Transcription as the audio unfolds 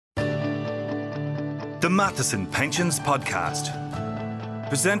The Matheson Pensions Podcast.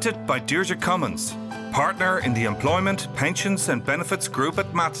 Presented by Deirdre Cummins, partner in the Employment, Pensions and Benefits Group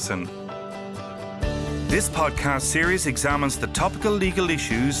at Matheson. This podcast series examines the topical legal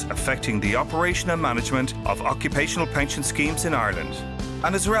issues affecting the operation and management of occupational pension schemes in Ireland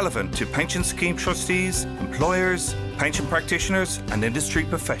and is relevant to pension scheme trustees, employers, pension practitioners and industry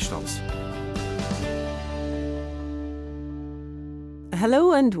professionals.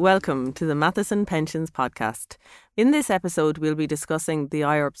 Hello and welcome to the Matheson Pensions Podcast. In this episode, we'll be discussing the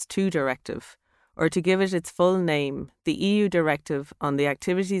IORPS 2 Directive, or to give it its full name, the EU Directive on the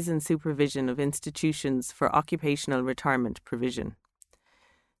Activities and Supervision of Institutions for Occupational Retirement Provision.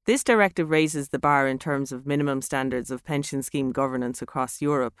 This directive raises the bar in terms of minimum standards of pension scheme governance across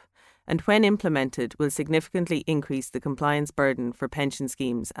Europe, and when implemented will significantly increase the compliance burden for pension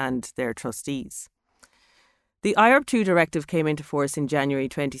schemes and their trustees. The IORP 2 Directive came into force in January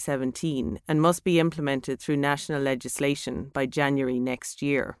 2017 and must be implemented through national legislation by January next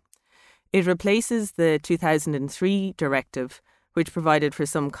year. It replaces the 2003 Directive, which provided for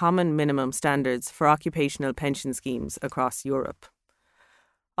some common minimum standards for occupational pension schemes across Europe.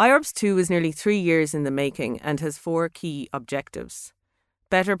 IORPS 2 is nearly 3 years in the making and has 4 key objectives: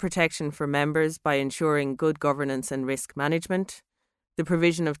 better protection for members by ensuring good governance and risk management, the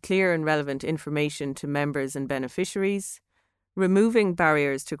provision of clear and relevant information to members and beneficiaries, removing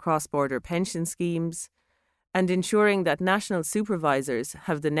barriers to cross-border pension schemes, and ensuring that national supervisors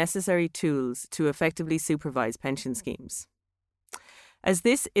have the necessary tools to effectively supervise pension schemes. As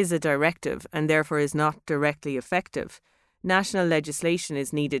this is a directive and therefore is not directly effective, national legislation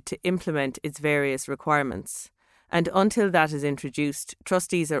is needed to implement its various requirements, and until that is introduced,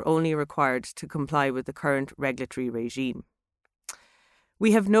 trustees are only required to comply with the current regulatory regime.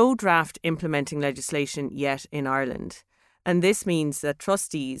 We have no draft implementing legislation yet in Ireland, and this means that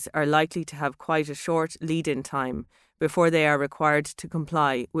trustees are likely to have quite a short lead-in time before they are required to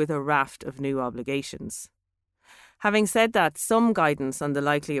comply with a raft of new obligations. Having said that, some guidance on the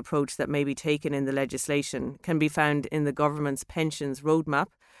likely approach that may be taken in the legislation can be found in the government's Pensions Roadmap,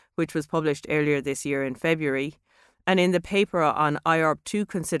 which was published earlier this year in February, and in the paper on IORP 2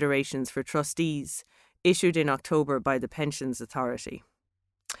 considerations for trustees, issued in October by the Pensions Authority.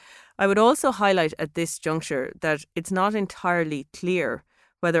 I would also highlight at this juncture that it's not entirely clear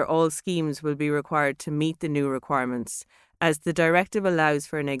whether all schemes will be required to meet the new requirements, as the directive allows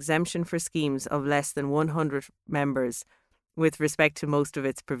for an exemption for schemes of less than 100 members with respect to most of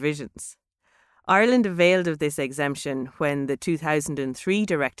its provisions. Ireland availed of this exemption when the 2003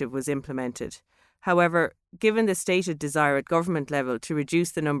 directive was implemented. However, given the stated desire at government level to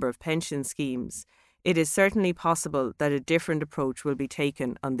reduce the number of pension schemes, it is certainly possible that a different approach will be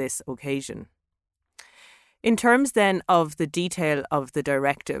taken on this occasion. In terms then of the detail of the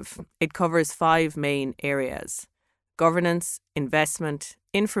directive, it covers 5 main areas: governance, investment,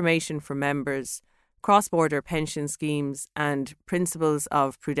 information for members, cross-border pension schemes, and principles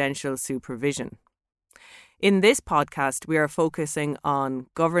of prudential supervision. In this podcast, we are focusing on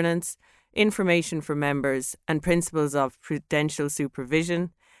governance, information for members, and principles of prudential supervision,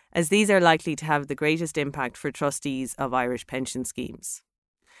 as these are likely to have the greatest impact for trustees of Irish pension schemes.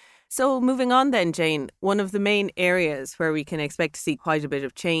 So moving on then, Jane, one of the main areas where we can expect to see quite a bit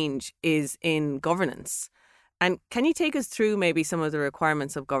of change is in governance. And can you take us through maybe some of the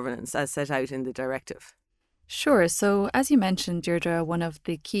requirements of governance as set out in the directive? Sure. So as you mentioned, Deirdre, one of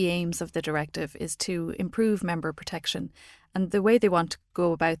the key aims of the directive is to improve member protection. And the way they want to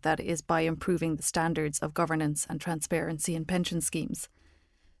go about that is by improving the standards of governance and transparency in pension schemes.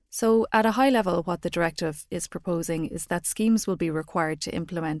 So at a high level, what the directive is proposing is that schemes will be required to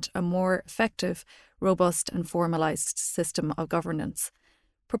implement a more effective, robust and formalised system of governance.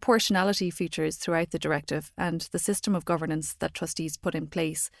 Proportionality features throughout the directive, and the system of governance that trustees put in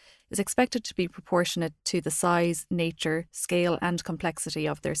place is expected to be proportionate to the size, nature, scale and complexity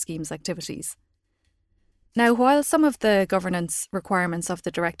of their scheme's activities. Now, while some of the governance requirements of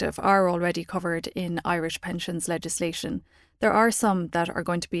the directive are already covered in Irish pensions legislation, there are some that are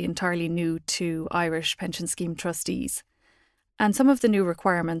going to be entirely new to Irish pension scheme trustees. And some of the new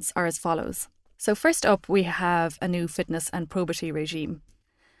requirements are as follows. So first up, we have a new fitness and probity regime.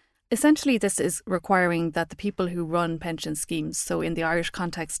 Essentially, this is requiring that the people who run pension schemes, so in the Irish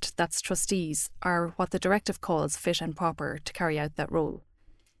context, that's trustees, are what the directive calls fit and proper to carry out that role.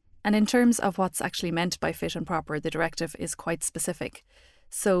 And in terms of what's actually meant by fit and proper, the directive is quite specific.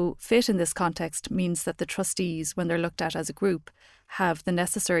 So fit in this context means that the trustees, when they're looked at as a group, have the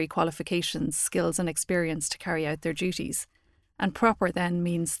necessary qualifications, skills and experience to carry out their duties. And proper then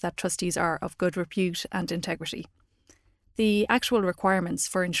means that trustees are of good repute and integrity. The actual requirements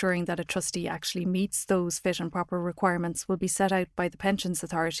for ensuring that a trustee actually meets those fit and proper requirements will be set out by the Pensions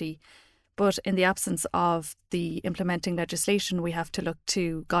Authority, but in the absence of the implementing legislation, we have to look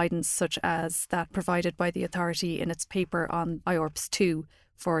to guidance such as that provided by the authority in its paper on IORPS 2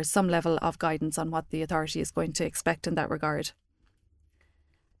 for some level of guidance on what the authority is going to expect in that regard.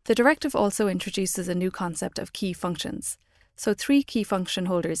 The directive also introduces a new concept of key functions. So 3 key function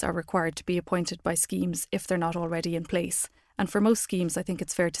holders are required to be appointed by schemes if they're not already in place. And for most schemes, I think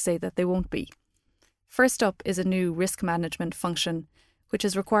it's fair to say that they won't be. First up is a new risk management function, which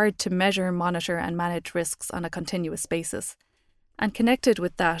is required to measure, monitor and manage risks on a continuous basis. And connected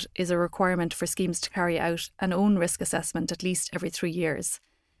with that is a requirement for schemes to carry out an own risk assessment at least every 3 years.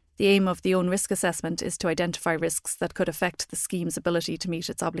 The aim of the own risk assessment is to identify risks that could affect the scheme's ability to meet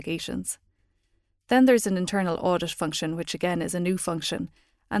its obligations. Then there's an internal audit function, which again is a new function,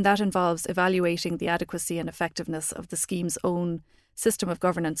 and that involves evaluating the adequacy and effectiveness of the scheme's own system of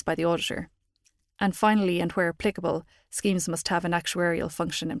governance by the auditor. And finally, and where applicable, schemes must have an actuarial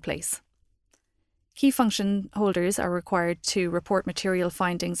function in place. Key function holders are required to report material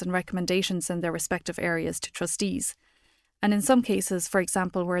findings and recommendations in their respective areas to trustees. And in some cases, for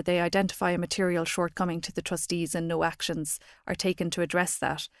example, where they identify a material shortcoming to the trustees and no actions are taken to address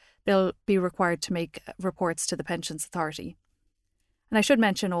that, they'll be required to make reports to the Pensions Authority. And I should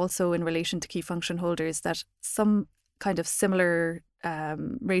mention also in relation to key function holders that some kind of similar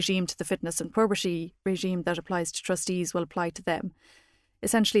regime to the fitness and probity regime that applies to trustees will apply to them.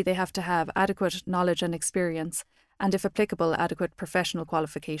 Essentially, they have to have adequate knowledge and experience, and if applicable, adequate professional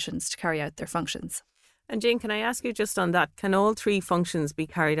qualifications to carry out their functions. And Jane, can I ask you just on that, can all 3 functions be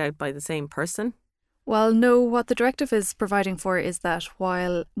carried out by the same person? Well, no, what the directive is providing for is that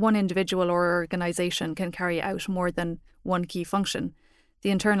while one individual or organisation can carry out more than one key function,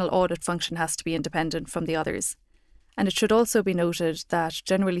 the internal audit function has to be independent from the others. And it should also be noted that,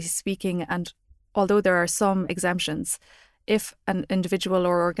 generally speaking, and although there are some exemptions, if an individual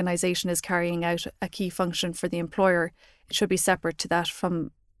or organisation is carrying out a key function for the employer, it should be separate to that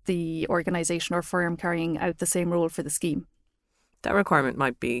from the organisation or firm carrying out the same role for the scheme. That requirement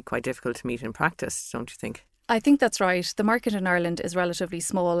might be quite difficult to meet in practice, don't you think? I think that's right. The market in Ireland is relatively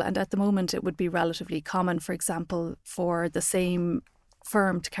small, and at the moment it would be relatively common, for example, for the same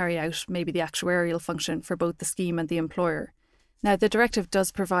firm to carry out maybe the actuarial function for both the scheme and the employer. Now, the directive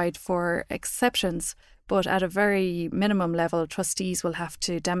does provide for exceptions, but at a very minimum level, trustees will have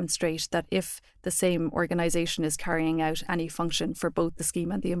to demonstrate that if the same organisation is carrying out any function for both the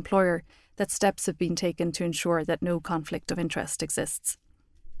scheme and the employer, that steps have been taken to ensure that no conflict of interest exists.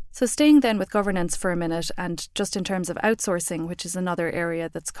 So staying then with governance for a minute, and just in terms of outsourcing, which is another area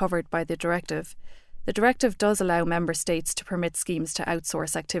that's covered by the directive does allow member states to permit schemes to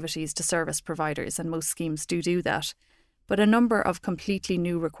outsource activities to service providers, and most schemes do that. But a number of completely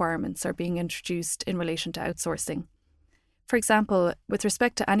new requirements are being introduced in relation to outsourcing. For example, with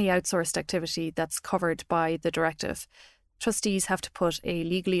respect to any outsourced activity that's covered by the directive, trustees have to put a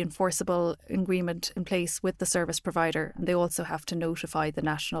legally enforceable agreement in place with the service provider, and they also have to notify the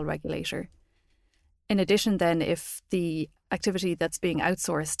national regulator. In addition, then, if the activity that's being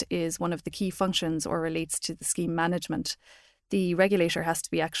outsourced is one of the key functions or relates to the scheme management, the regulator has to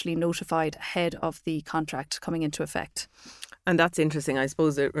be actually notified ahead of the contract coming into effect. And that's interesting. I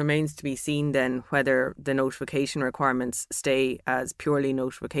suppose it remains to be seen then whether the notification requirements stay as purely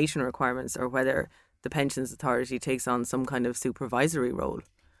notification requirements or whether the Pensions Authority takes on some kind of supervisory role.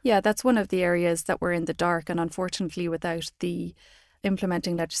 Yeah, that's one of the areas that we're in the dark, and unfortunately without the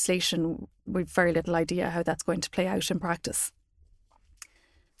implementing legislation, we've very little idea how that's going to play out in practice.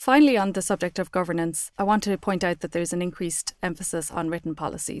 Finally, on the subject of governance, I want to point out that there's an increased emphasis on written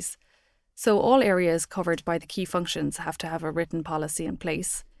policies. So all areas covered by the key functions have to have a written policy in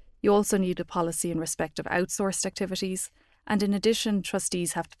place. You also need a policy in respect of outsourced activities. And in addition,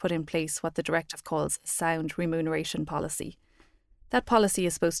 trustees have to put in place what the directive calls a sound remuneration policy. That policy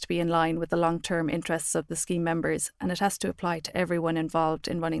is supposed to be in line with the long-term interests of the scheme members, and it has to apply to everyone involved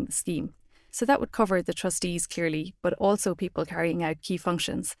in running the scheme. So that would cover the trustees clearly, but also people carrying out key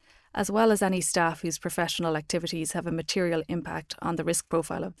functions, as well as any staff whose professional activities have a material impact on the risk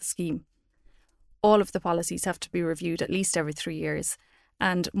profile of the scheme. All of the policies have to be reviewed at least every 3 years,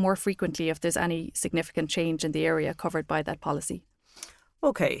 and more frequently if there's any significant change in the area covered by that policy.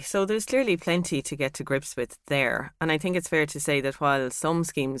 Okay, so there's clearly plenty to get to grips with there. And I think it's fair to say that while some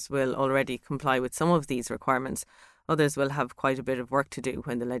schemes will already comply with some of these requirements, others will have quite a bit of work to do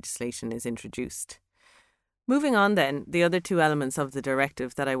when the legislation is introduced. Moving on then, the other 2 elements of the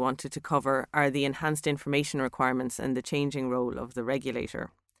directive that I wanted to cover are the enhanced information requirements and the changing role of the regulator.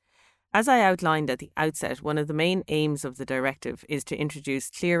 As I outlined at the outset, one of the main aims of the directive is to introduce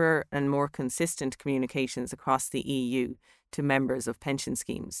clearer and more consistent communications across the EU to members of pension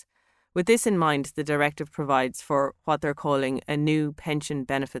schemes. With this in mind, the directive provides for what they're calling a new pension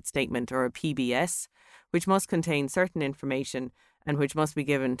benefit statement, or a PBS, which must contain certain information and which must be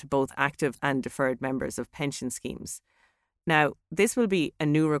given to both active and deferred members of pension schemes. Now, this will be a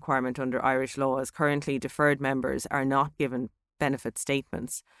new requirement under Irish law, as currently deferred members are not given benefit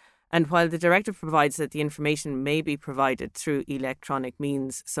statements. And while the directive provides that the information may be provided through electronic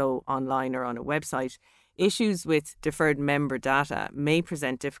means, so online or on a website, issues with deferred member data may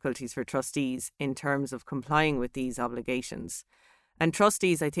present difficulties for trustees in terms of complying with these obligations. And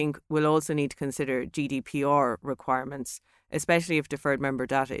trustees, I think, will also need to consider GDPR requirements, especially if deferred member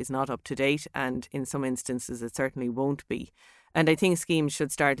data is not up to date, and in some instances it certainly won't be. And I think schemes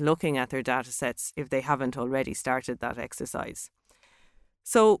should start looking at their data sets if they haven't already started that exercise.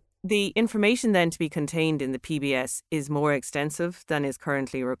 So the information then to be contained in the PBS is more extensive than is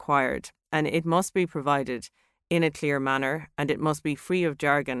currently required, and it must be provided in a clear manner, and it must be free of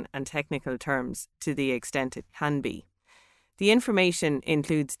jargon and technical terms to the extent it can be. The information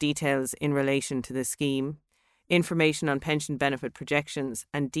includes details in relation to the scheme, information on pension benefit projections,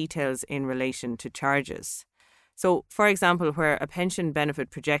 and details in relation to charges. So, for example, where a pension benefit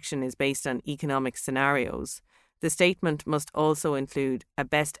projection is based on economic scenarios, the statement must also include a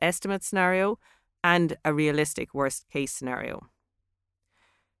best estimate scenario and a realistic worst case scenario.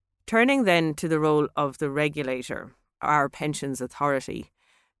 Turning then to the role of the regulator, our pensions authority,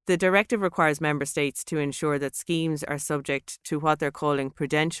 the directive requires member states to ensure that schemes are subject to what they're calling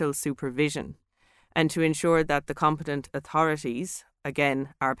prudential supervision, and to ensure that the competent authorities, again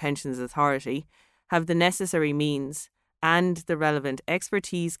our pensions authority, have the necessary means and the relevant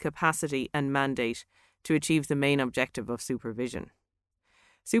expertise, capacity and mandate to achieve the main objective of supervision.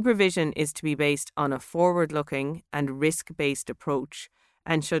 Supervision is to be based on a forward-looking and risk-based approach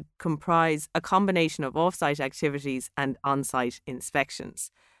and should comprise a combination of off-site activities and on-site inspections.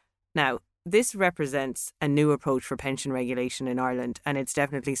 Now, this represents a new approach for pension regulation in Ireland, and it's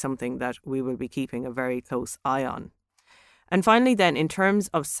definitely something that we will be keeping a very close eye on. And finally then, in terms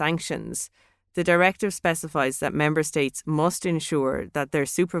of sanctions, the directive specifies that member states must ensure that their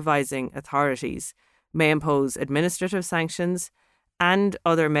supervising authorities may impose administrative sanctions and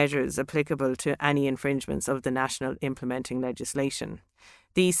other measures applicable to any infringements of the national implementing legislation.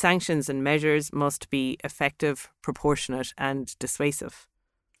 These sanctions and measures must be effective, proportionate and dissuasive.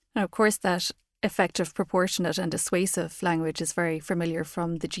 Now, of course, that effective, proportionate and dissuasive language is very familiar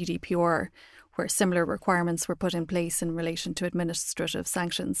from the GDPR, where similar requirements were put in place in relation to administrative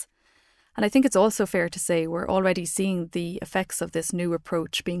sanctions. And I think it's also fair to say we're already seeing the effects of this new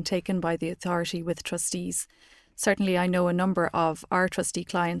approach being taken by the authority with trustees. Certainly, I know a number of our trustee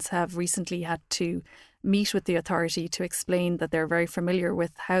clients have recently had to meet with the authority to explain that they're very familiar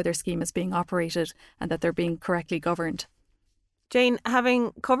with how their scheme is being operated and that they're being correctly governed. Jane,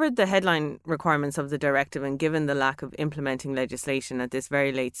 having covered the headline requirements of the directive and given the lack of implementing legislation at this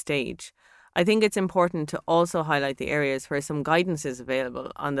very late stage, I think it's important to also highlight the areas where some guidance is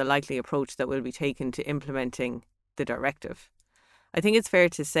available on the likely approach that will be taken to implementing the directive. I think it's fair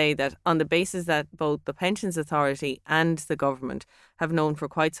to say that on the basis that both the Pensions Authority and the government have known for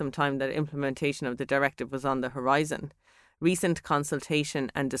quite some time that implementation of the directive was on the horizon, recent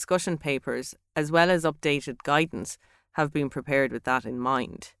consultation and discussion papers, as well as updated guidance, have been prepared with that in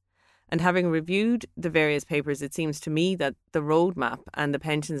mind. And having reviewed the various papers, it seems to me that the roadmap and the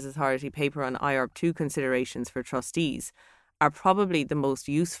Pensions Authority paper on IORP2 considerations for trustees are probably the most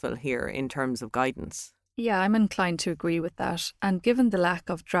useful here in terms of guidance. Yeah, I'm inclined to agree with that. And given the lack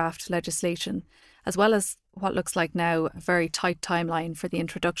of draft legislation, as well as what looks like now a very tight timeline for the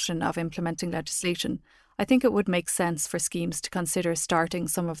introduction of implementing legislation, I think it would make sense for schemes to consider starting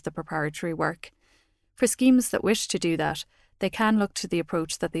some of the preparatory work. For schemes that wish to do that, they can look to the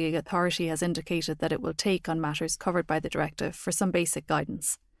approach that the authority has indicated that it will take on matters covered by the directive for some basic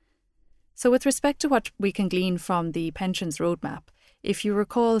guidance. So with respect to what we can glean from the pensions roadmap, if you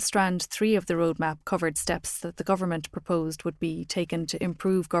recall, strand 3 of the roadmap covered steps that the government proposed would be taken to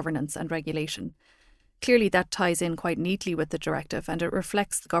improve governance and regulation. Clearly that ties in quite neatly with the directive and it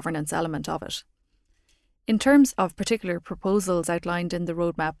reflects the governance element of it. In terms of particular proposals outlined in the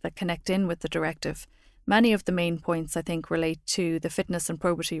roadmap that connect in with the directive, many of the main points, I think, relate to the fitness and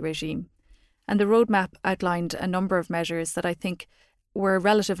probity regime. And the roadmap outlined a number of measures that I think we're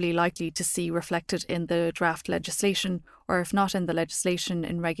relatively likely to see reflected in the draft legislation, or if not in the legislation,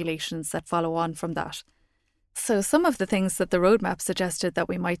 in regulations that follow on from that. So some of the things that the roadmap suggested that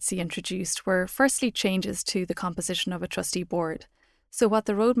we might see introduced were firstly changes to the composition of a trustee board. So what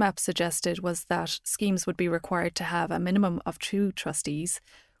the roadmap suggested was that schemes would be required to have a minimum of 2 trustees,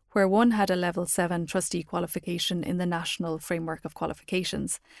 where one had a Level 7 trustee qualification in the National Framework of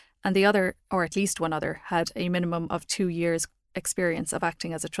Qualifications, and the other, or at least one other, had a minimum of 2 years' experience of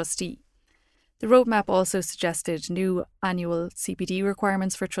acting as a trustee. The roadmap also suggested new annual CPD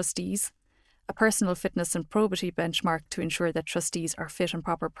requirements for trustees, a personal fitness and probity benchmark to ensure that trustees are fit and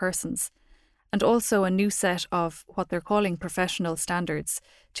proper persons, and also a new set of what they're calling professional standards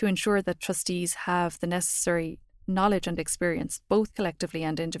to ensure that trustees have the necessary knowledge and experience, both collectively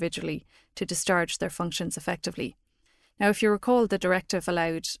and individually, to discharge their functions effectively. Now, if you recall, the directive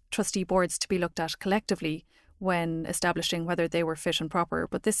allowed trustee boards to be looked at collectively when establishing whether they were fit and proper,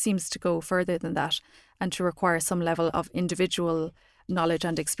 but this seems to go further than that and to require some level of individual knowledge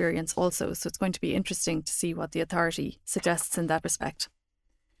and experience also. So it's going to be interesting to see what the authority suggests in that respect.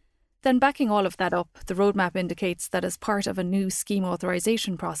 Then backing all of that up, the roadmap indicates that as part of a new scheme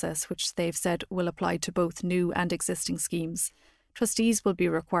authorisation process, which they've said will apply to both new and existing schemes, trustees will be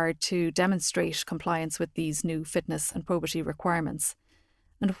required to demonstrate compliance with these new fitness and probity requirements.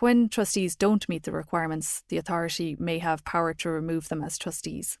 And when trustees don't meet the requirements, the authority may have power to remove them as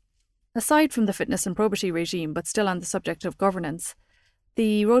trustees. Aside from the fitness and probity regime, but still on the subject of governance,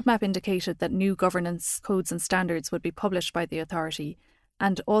 the roadmap indicated that new governance codes and standards would be published by the authority,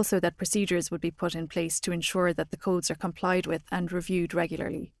 and also that procedures would be put in place to ensure that the codes are complied with and reviewed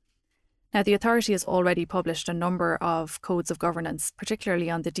regularly. Now, the authority has already published a number of codes of governance, particularly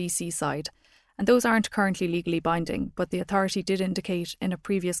on the DC side, and those aren't currently legally binding, but the authority did indicate in a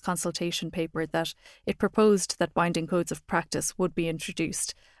previous consultation paper that it proposed that binding codes of practice would be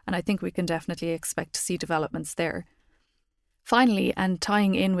introduced, and I think we can definitely expect to see developments there. Finally, and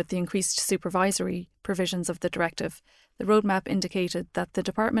tying in with the increased supervisory provisions of the directive, the roadmap indicated that the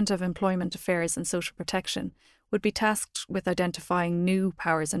Department of Employment Affairs and Social Protection would be tasked with identifying new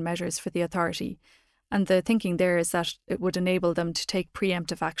powers and measures for the authority, and the thinking there is that it would enable them to take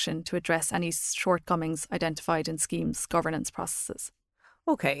preemptive action to address any shortcomings identified in schemes' governance processes.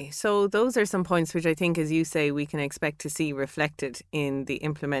 Okay, so those are some points which I think, as you say, we can expect to see reflected in the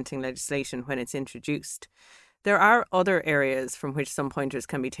implementing legislation when it's introduced. There are other areas from which some pointers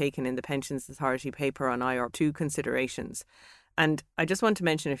can be taken in the Pensions Authority paper on IORP2 considerations. And I just want to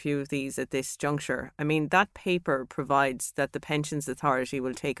mention a few of these at this juncture. I mean, that paper provides that the Pensions Authority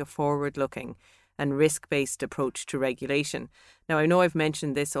will take a forward-looking and risk-based approach to regulation. Now, I know I've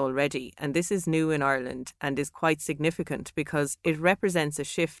mentioned this already, and this is new in Ireland and is quite significant because it represents a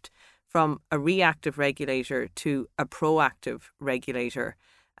shift from a reactive regulator to a proactive regulator,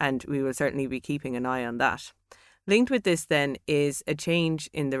 and we will certainly be keeping an eye on that. Linked with this then is a change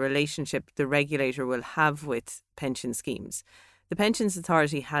in the relationship the regulator will have with pension schemes. The Pensions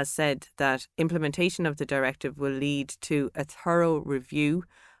Authority has said that implementation of the directive will lead to a thorough review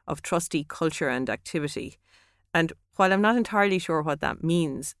of trustee culture and activity. And while I'm not entirely sure what that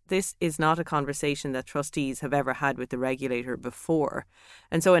means, this is not a conversation that trustees have ever had with the regulator before.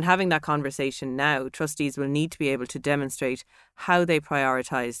 And so in having that conversation now, trustees will need to be able to demonstrate how they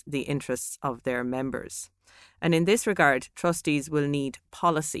prioritise the interests of their members. And in this regard, trustees will need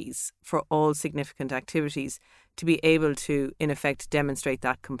policies for all significant activities to be able to, in effect, demonstrate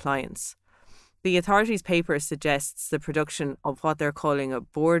that compliance. The authority's paper suggests the production of what they're calling a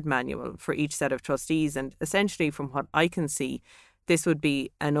board manual for each set of trustees, and essentially, from what I can see, this would be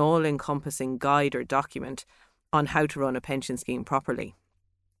an all-encompassing guide or document on how to run a pension scheme properly.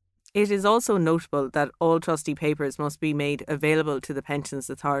 It is also notable that all trustee papers must be made available to the Pensions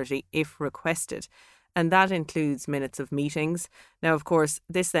Authority if requested, and that includes minutes of meetings. Now, of course,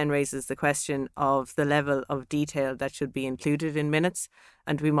 this then raises the question of the level of detail that should be included in minutes,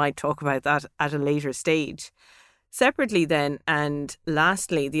 and we might talk about that at a later stage. Separately then, and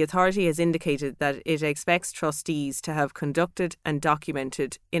lastly, the authority has indicated that it expects trustees to have conducted and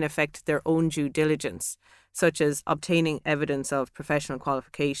documented, in effect, their own due diligence, such as obtaining evidence of professional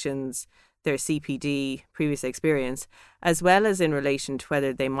qualifications, their CPD, previous experience, as well as in relation to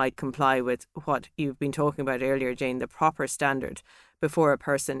whether they might comply with what you've been talking about earlier, Jane, the proper standard before a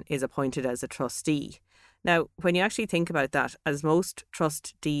person is appointed as a trustee. Now, when you actually think about that, as most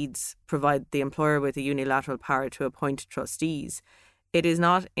trust deeds provide the employer with a unilateral power to appoint trustees, it is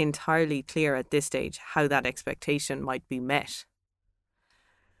not entirely clear at this stage how that expectation might be met.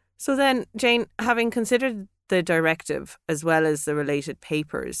 So then, Jane, having considered the directive as well as the related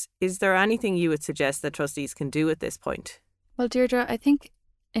papers, is there anything you would suggest that trustees can do at this point? Well, Deirdre, I think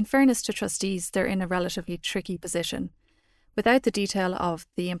in fairness to trustees, they're in a relatively tricky position. Without the detail of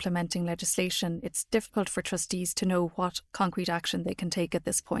the implementing legislation, it's difficult for trustees to know what concrete action they can take at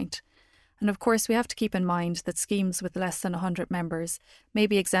this point. And of course, we have to keep in mind that schemes with less than 100 members may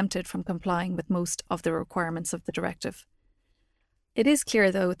be exempted from complying with most of the requirements of the directive. It is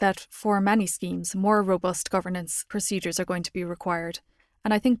clear, though, that for many schemes, more robust governance procedures are going to be required.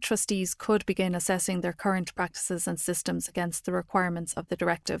 And I think trustees could begin assessing their current practices and systems against the requirements of the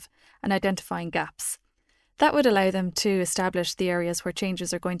directive and identifying gaps. That would allow them to establish the areas where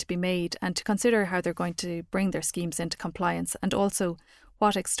changes are going to be made and to consider how they're going to bring their schemes into compliance and also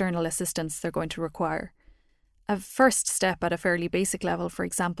what external assistance they're going to require. A first step at a fairly basic level, for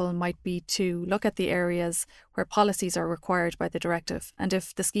example, might be to look at the areas where policies are required by the directive, and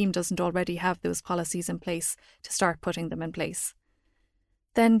if the scheme doesn't already have those policies in place, to start putting them in place.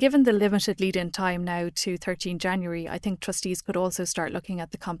 Then, given the limited lead-in time now to 13 January, I think trustees could also start looking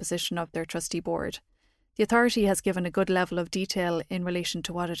at the composition of their trustee board. The authority has given a good level of detail in relation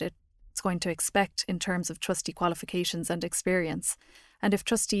to what it's going to expect in terms of trustee qualifications and experience. And if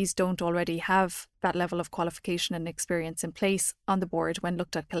trustees don't already have that level of qualification and experience in place on the board when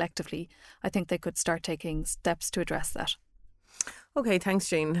looked at collectively, I think they could start taking steps to address that. Okay, thanks,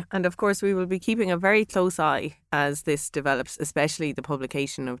 Jane. And of course, we will be keeping a very close eye as this develops, especially the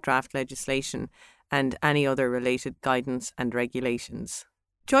publication of draft legislation and any other related guidance and regulations.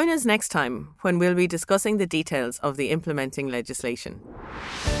 Join us next time when we'll be discussing the details of the implementing legislation.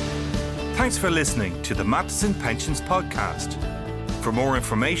 Thanks for listening to the Matheson Pensions Podcast. For more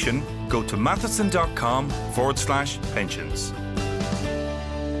information, go to matheson.com/pensions.